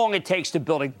me how long it takes to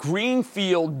build a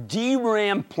greenfield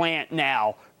DRAM plant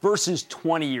now versus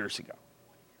 20 years ago.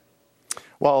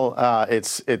 Well,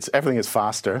 it's everything is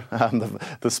faster.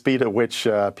 The speed at which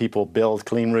people build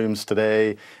clean rooms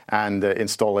today and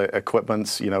install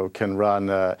equipment, can run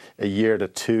a year to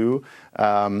two.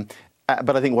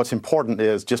 But I think what's important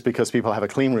is just because people have a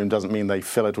clean room doesn't mean they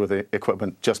fill it with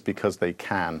equipment just because they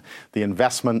can. The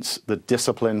investments, the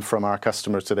discipline from our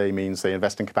customers today means they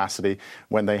invest in capacity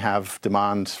when they have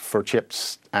demand for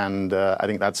chips. And I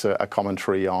think that's a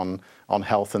commentary on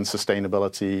health and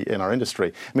sustainability in our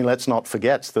industry. I mean, let's not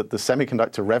forget that the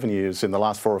semiconductor revenues in the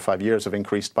last 4 or 5 years have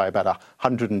increased by about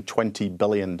 $120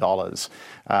 billion.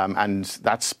 And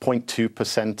that's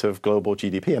 0.2% of global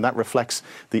GDP. And that reflects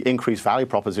the increased value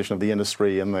proposition of the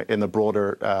industry in the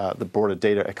broader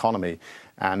data economy.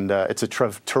 And it's a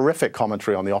terrific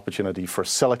commentary on the opportunity for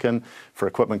silicon, for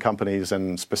equipment companies,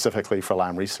 and specifically for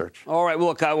Lam Research. All right.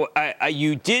 Well, look,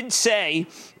 you did say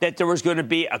that there was going to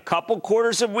be a couple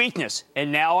quarters of weakness.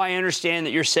 And now I understand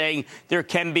that you're saying there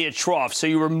can be a trough. So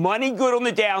you were money good on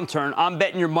the downturn. I'm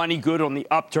betting you're money good on the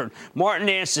upturn. Martin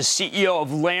Nance, the CEO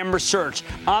of Lam Research.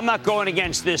 I'm not going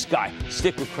against this guy.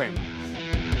 Stick with Cramer.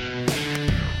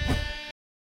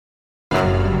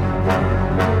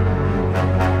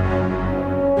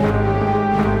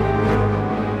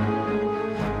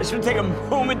 I just want to take a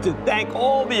moment to thank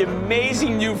all the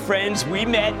amazing new friends we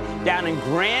met down in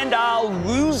Grand Isle,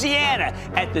 Louisiana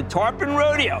at the Tarpon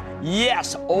Rodeo.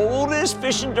 Yes, oldest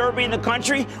fishing derby in the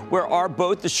country, where our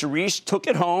boat, the Sharice, took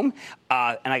it home.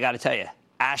 And I got to tell you,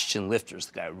 Ashton Lifter's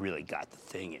the guy who really got the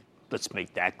thing in. Let's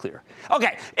make that clear.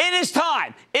 Okay, it is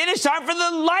time. It is time for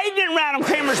the lightning round on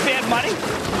Cramer's Bad Money.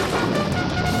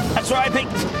 That's why I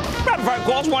picked rapid fire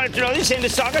calls. Wanted to know this in the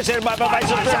song. I said,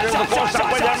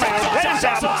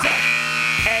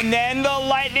 and then the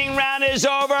lightning round is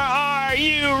over. Are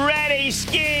you ready,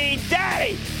 Ski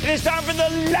Daddy? It is time for the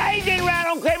lightning round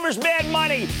on Cramer's Bad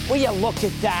Money. Will you look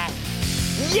at that?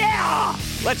 Yeah!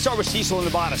 Let's start with Cecil in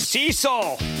Nevada.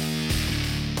 Cecil!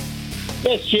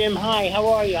 Yes, Jim. Hi, how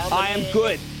are you? I am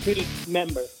good.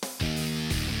 Member.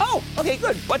 Oh, okay,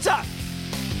 good. What's up?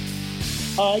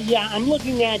 Yeah, I'm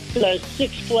looking at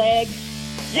Six Flags.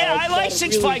 Yeah, I like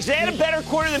Six Flags. They had a better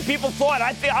quarter than people thought.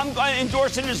 I think I'm going to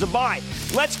endorse it as a buy.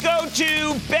 Let's go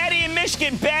to Betty in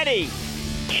Michigan. Betty.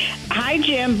 Hi,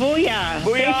 Jim. Booyah.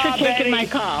 Booyah, Thanks for taking Betty. my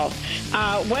call.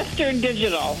 Western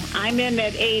Digital. I'm in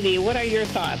at 80. What are your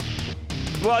thoughts?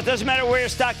 Well, it doesn't matter where your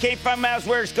stock came from, that's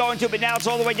where it's going to, but now it's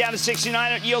all the way down to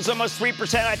 69. It yields almost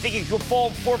 3%. I think it could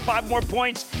fall 4 or 5 more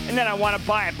points, and then I want to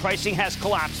buy it. Pricing has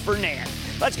collapsed for NAND.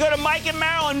 Let's go to Mike in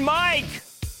Maryland. Mike.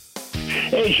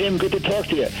 Hey, Jim, good to talk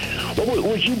to you.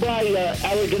 Would you buy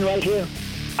Allergan right here?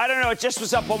 I don't know. It just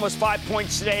was up almost 5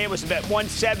 points today. It was about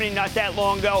 170 not that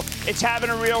long ago. It's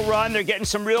having a real run. They're getting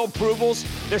some real approvals.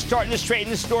 They're starting to straighten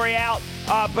the story out,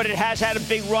 but it has had a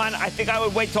big run. I think I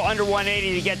would wait till under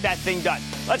 180 to get that thing done.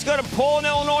 Let's go to Paul in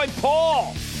Illinois.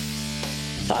 Paul.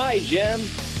 Hi, Jim.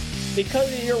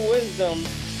 Because of your wisdom,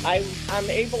 I'm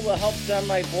able to help send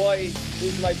my boy,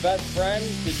 who's my best friend,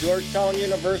 to Georgetown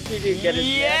University to get his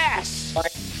yes.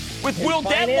 With Will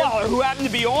Detweiler, who happened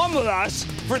to be on with us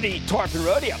for the Tarpon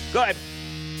Rodeo. Go ahead.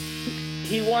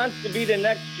 He wants to be the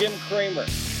next Jim Cramer.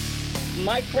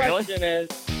 My question is,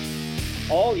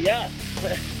 oh, yes.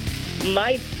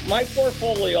 My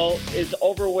portfolio is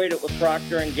overweighted with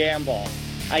Procter & Gamble.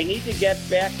 I need to get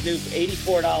back to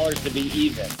 $84 to be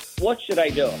even. What should I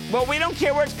do? Well, we don't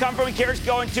care where it's come from. We care where it's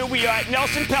going to. We got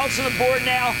Nelson Peltz on the board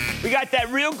now. We got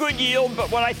that real good yield. But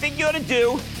what I think you ought to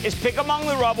do is pick among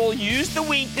the rubble, use the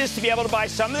weakness to be able to buy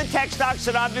some of the tech stocks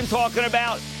that I've been talking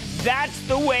about. That's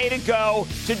the way to go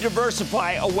to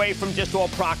diversify away from just all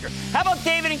Procter. How about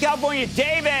David in California?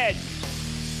 David!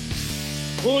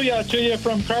 Booyah to you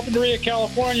from Carpinteria,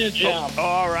 California, Jim. Oh,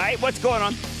 all right. What's going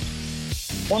on?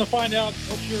 Want to find out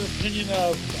what's your opinion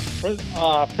of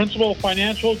Principal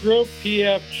Financial Group,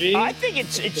 PFG. I think it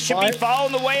should be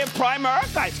following the way of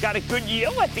Primerica. It's got a good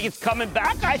yield. I think it's coming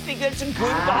back. I think it's a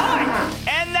good buy.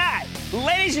 And that,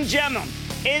 ladies and gentlemen,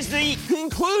 is the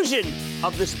conclusion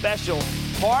of the special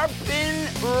Tarpon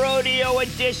Rodeo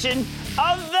edition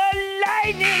of the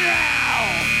Lightning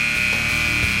Round.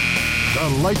 The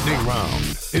Lightning Round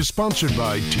is sponsored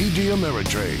by TD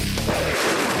Ameritrade.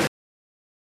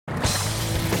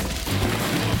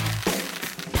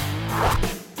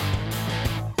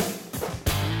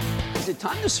 Is it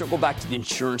time to circle back to the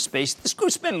insurance space? This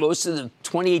group spent most of the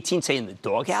 2018, say, in the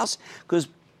doghouse because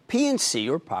P&C,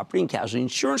 or property and casualty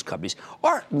insurance companies,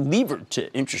 are levered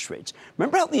to interest rates.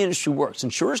 Remember how the industry works.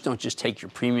 Insurers don't just take your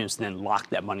premiums and then lock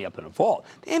that money up in a vault.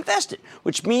 They invest it,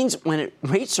 which means when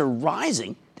rates are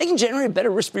rising, they can generate a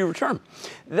better risk-free return.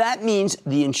 That means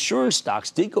the insurance stocks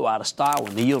did go out of style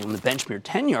when the yield on the benchmark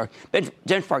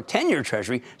 10-year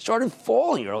Treasury started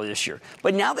falling early this year.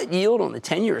 But now that yield on the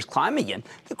 10-year is climbing again,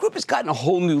 the group has gotten a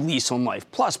whole new lease on life.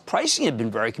 Plus, pricing had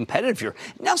been very competitive here.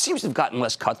 It now seems to have gotten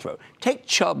less cutthroat. Take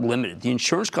Chubb Limited, the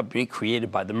insurance company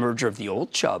created by the merger of the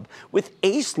old Chubb with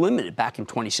Ace Limited back in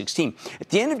 2016. At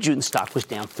the end of June, the stock was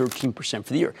down 13%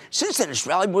 for the year. Since then, it's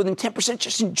rallied more than 10%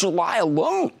 just in July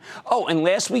alone. Oh, and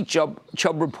last week, Chubb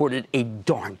reported a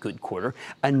darn good quarter,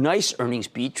 a nice earnings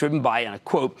beat driven by, and I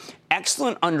quote,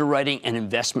 excellent underwriting and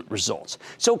investment results.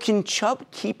 So can Chubb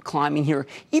keep climbing here?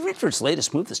 Even after its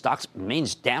latest move, the stock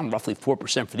remains down roughly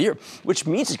 4% for the year, which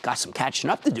means it's got some catching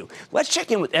up to do. Let's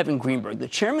check in with Evan Greenberg, the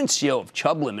chairman and CEO of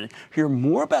Chubb Limited, hear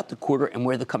more about the quarter and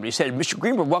where the company is headed. Mr.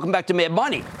 Greenberg, welcome back to Mad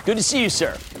Money. Good to see you,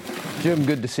 sir. Jim,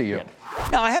 good to see you. Yeah.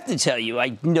 Now, I have to tell you,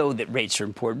 I know that rates are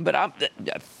important, but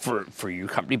for your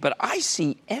company, but I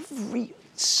see every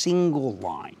single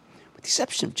line, with the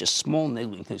exception of just small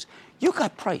niggling things, you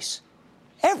got price.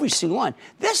 Every single line.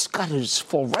 This got to just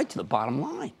fall right to the bottom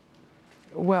line.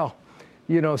 Well,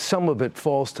 you know, some of it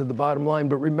falls to the bottom line,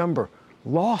 but remember,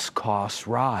 loss costs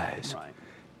rise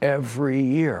every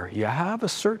year. You have a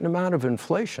certain amount of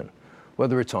inflation,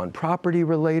 whether it's on property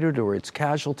related or it's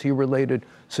casualty related.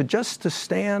 So just to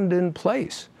stand in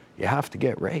place, you have to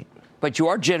get rate. But you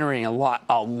are generating a lot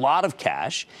of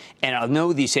cash, and I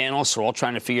know these analysts are all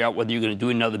trying to figure out whether you're going to do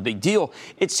another big deal.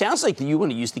 It sounds like you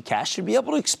want to use the cash to be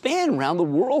able to expand around the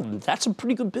world, and that's a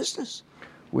pretty good business.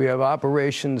 We have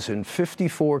operations in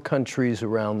 54 countries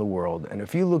around the world, and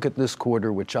if you look at this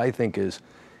quarter, which I think is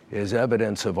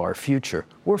evidence of our future,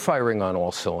 we're firing on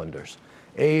all cylinders.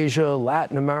 Asia,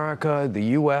 Latin America, the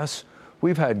U.S.,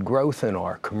 we've had growth in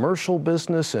our commercial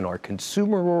business, in our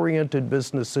consumer-oriented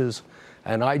businesses,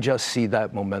 and I just see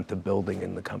that momentum building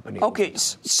in the company. Okay,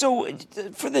 so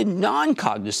for the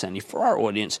non-cognizant, for our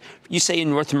audience, you say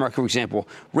in North America, for example,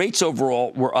 rates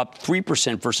overall were up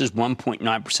 3% versus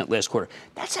 1.9% last quarter.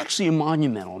 That's actually a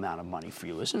monumental amount of money for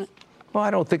you, isn't it? Well,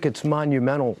 I don't think it's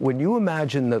monumental. When you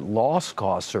imagine that loss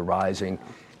costs are rising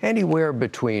anywhere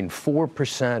between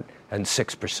 4% and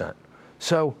 6%.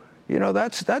 So, you know,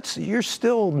 that's you're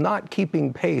still not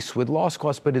keeping pace with loss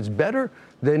costs, but it's better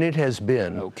than it has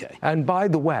been. Okay. And by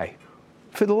the way,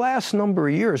 for the last number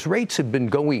of years, rates have been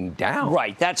going down.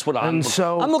 Right, that's what I'm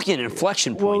looking at an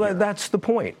inflection point. Well, that's the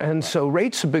point. And so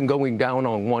rates have been going down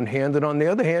on one hand, and on the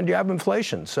other hand, you have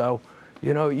inflation. So,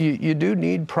 you know, you do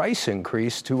need price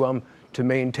increase to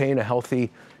maintain a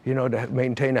healthy,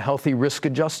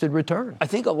 risk-adjusted return. I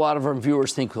think a lot of our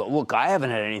viewers think, look, I haven't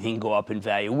had anything go up in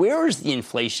value. Where is the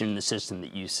inflation in the system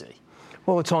that you see?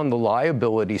 Well, it's on the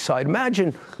liability side.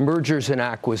 Imagine mergers and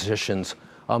acquisitions,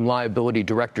 liability,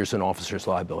 directors and officers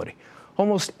liability.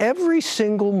 Almost every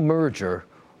single merger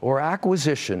or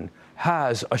acquisition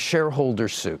has a shareholder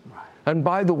suit. And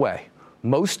by the way,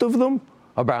 most of them,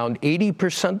 around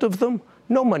 80% of them,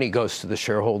 no money goes to the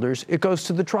shareholders. It goes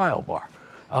to the trial bar.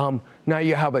 Now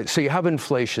you have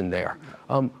inflation there.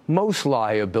 Most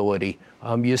liability,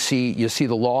 you see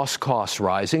the loss costs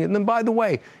rising. And then, by the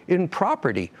way, in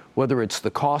property, whether it's the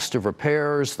cost of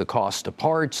repairs, the cost of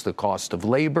parts, the cost of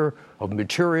labor, of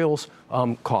materials,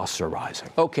 costs are rising.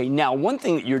 Okay, now one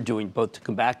thing that you're doing both to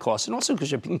combat costs and also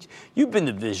because you've been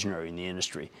the visionary in the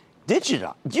industry.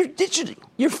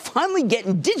 You're finally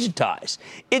getting digitized.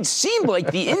 It seemed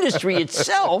like the industry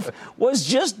itself was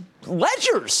just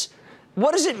ledgers.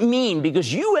 What does it mean?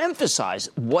 Because you emphasize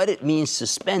what it means to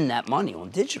spend that money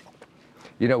on digital.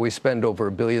 You know, we spend over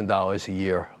 $1 billion a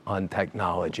year on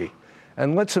technology.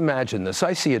 And let's imagine this.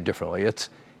 I see it differently.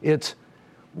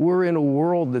 We're in a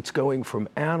world that's going from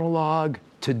analog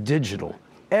to digital.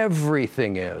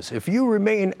 Everything is. If you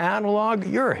remain analog,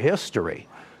 you're history.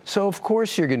 So, of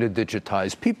course, you're going to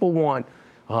digitize. People want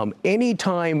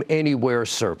anytime, anywhere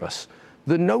service.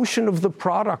 the notion of the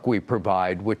product we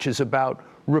provide, which is about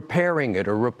repairing it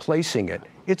or replacing it,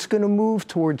 it's going to move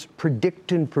towards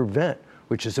predict and prevent,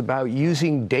 which is about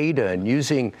using data and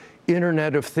using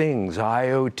Internet of Things,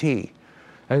 IoT.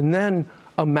 And then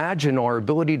imagine our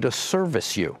ability to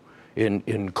service you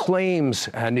in claims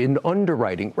and in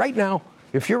underwriting. Right now,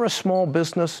 if you're a small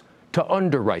business, to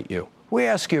underwrite you, we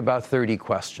ask you about 30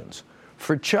 questions.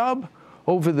 For Chubb,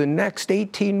 over the next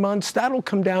 18 months, that'll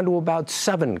come down to about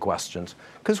 7 questions,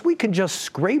 because we can just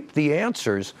scrape the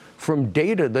answers from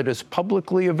data that is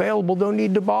publicly available. Don't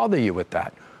need to bother you with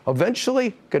that.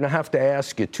 Eventually, going to have to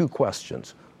ask you 2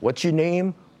 questions. What's your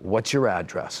name? What's your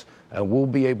address? And we'll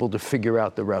be able to figure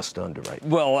out the rest to underwrite.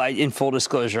 Well, in full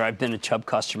disclosure, I've been a Chubb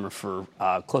customer for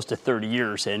close to 30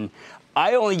 years, and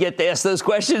I only get to ask those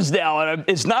questions now, and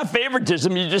it's not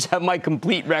favoritism. You just have my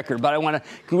complete record. But I want to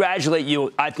congratulate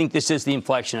you. I think this is the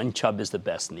inflection, and Chubb is the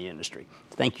best in the industry.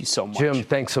 Thank you so much. Jim,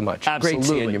 thanks so much. Absolutely. Great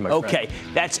seeing you, my friend. Okay,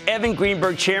 that's Evan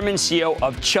Greenberg, Chairman and CEO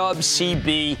of Chubb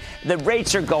CB. The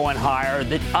rates are going higher.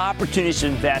 The opportunities to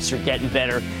invest are getting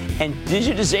better. And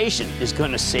digitization is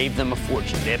going to save them a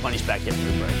fortune. Mad Money's back after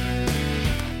the break.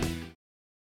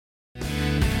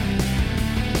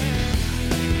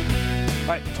 All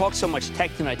right, talk so much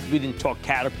tech tonight, we didn't talk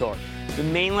Caterpillar. The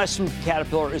main lesson from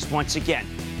Caterpillar is, once again,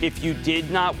 if you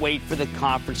did not wait for the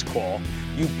conference call,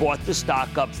 you bought the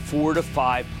stock up 4 to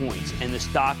 5 points, and the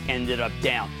stock ended up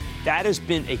down. That has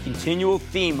been a continual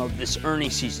theme of this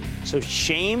earnings season. So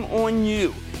shame on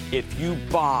you if you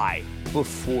buy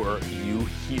before you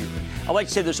hear. I like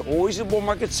to say there's always a bull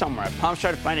market somewhere. I promise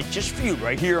to find it just for you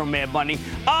right here on Mad Money.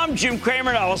 I'm Jim Cramer,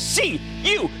 and I will see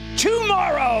you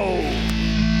tomorrow.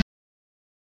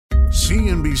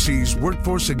 CNBC's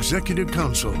Workforce Executive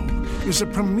Council is a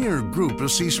premier group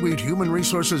of C-suite human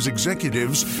resources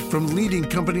executives from leading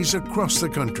companies across the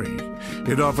country.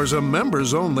 It offers a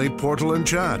members-only portal and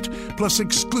chat, plus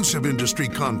exclusive industry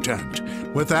content,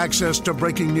 with access to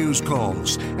breaking news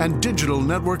calls and digital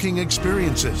networking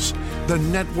experiences. The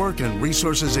network and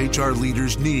resources HR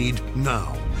leaders need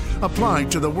now. Apply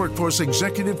to the Workforce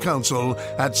Executive Council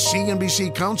at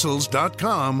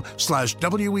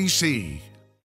cnbccouncils.com/WEC.